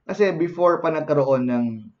 Kasi before pa nagkaroon ng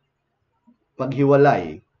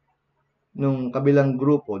paghiwalay nung kabilang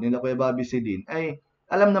grupo, nila Kuya Bobby Sidin, ay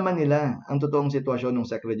alam naman nila ang totoong sitwasyon ng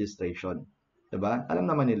SEC registration. Diba? Alam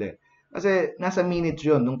naman nila. Kasi nasa minutes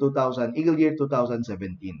yun nung 2000, Eagle Year 2017.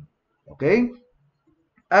 Okay?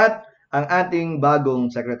 At ang ating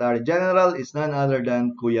bagong Secretary General is none other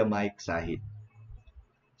than Kuya Mike Sahid.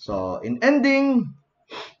 So, in ending,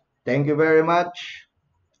 thank you very much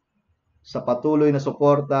sa patuloy na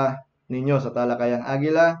suporta ninyo sa Talakayang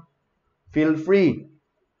Agila. Feel free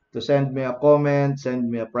to send me a comment,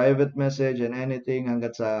 send me a private message and anything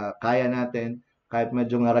hanggat sa kaya natin. Kahit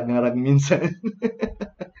medyo ngarag-ngarag minsan.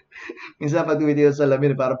 Minsan pag tumitingin sa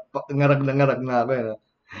salamin, parang ngarag na ako. Eh, no?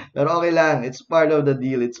 Pero okay lang. It's part of the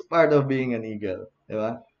deal. It's part of being an eagle. Di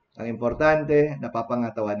ba? Ang importante,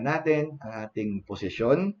 napapangatawan natin ang ating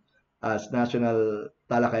posisyon as National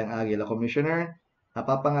Talakayang Agila Commissioner.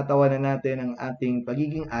 Napapangatawan na natin ang ating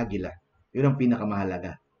pagiging agila. Yun ang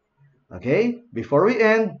pinakamahalaga. Okay? Before we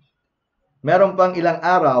end, meron pang ilang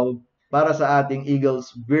araw para sa ating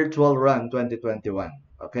Eagles Virtual Run 2021.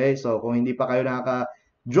 Okay? So, kung hindi pa kayo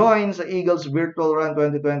nakaka-join sa Eagles Virtual Run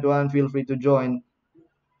 2021, feel free to join.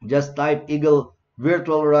 Just type Eagle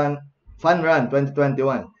Virtual Run Fun Run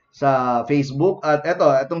 2021 sa Facebook. At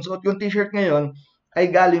itong suot yung t-shirt ngayon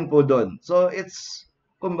ay galing po doon. So, it's,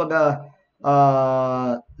 kumbaga,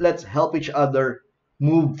 let's help each other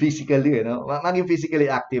move physically, you know? Maging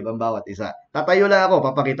physically active ang bawat isa. Tatayo lang ako,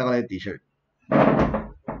 papakita ko lang yung t-shirt.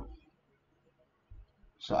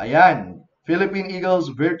 So, ayan. Philippine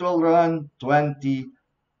Eagles Virtual Run 2021.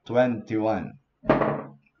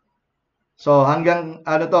 So, hanggang,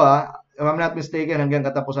 if I'm not mistaken, hanggang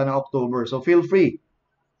katapusan ng October. So, feel free.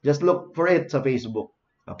 Just look for it sa Facebook.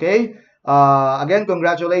 Okay? Again,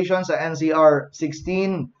 congratulations sa NCR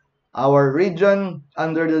 16, our region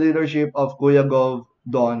under the leadership of Kuya Gov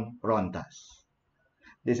Don Rontas.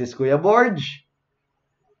 This is Kuya Borge,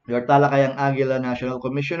 your Talakayang Agila National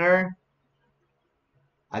Commissioner.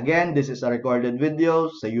 Again, this is a recorded video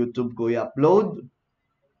sa YouTube ko i-upload.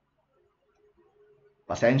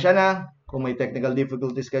 Pasensya na kung may technical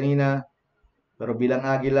difficulties kanina. Pero bilang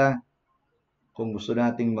Agila, kung gusto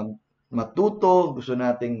nating matuto, gusto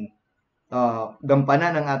nating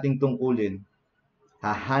gampanan ang ating tungkulin,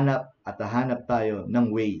 hahanap tayo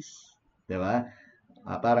ng ways. Diba?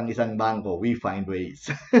 Parang isang bangko, we find ways.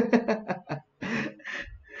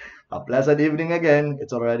 A pleasant evening again.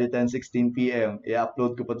 It's already 10:16 p.m.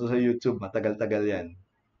 I-upload ko pa to sa YouTube. Matagal-tagal yan.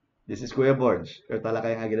 This is Kuya Borge, your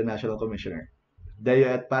Talakayang Agila National Commissioner. Deo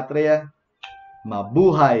et Patria,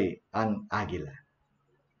 mabuhay ang Agila.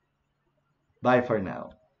 Bye for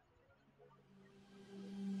now.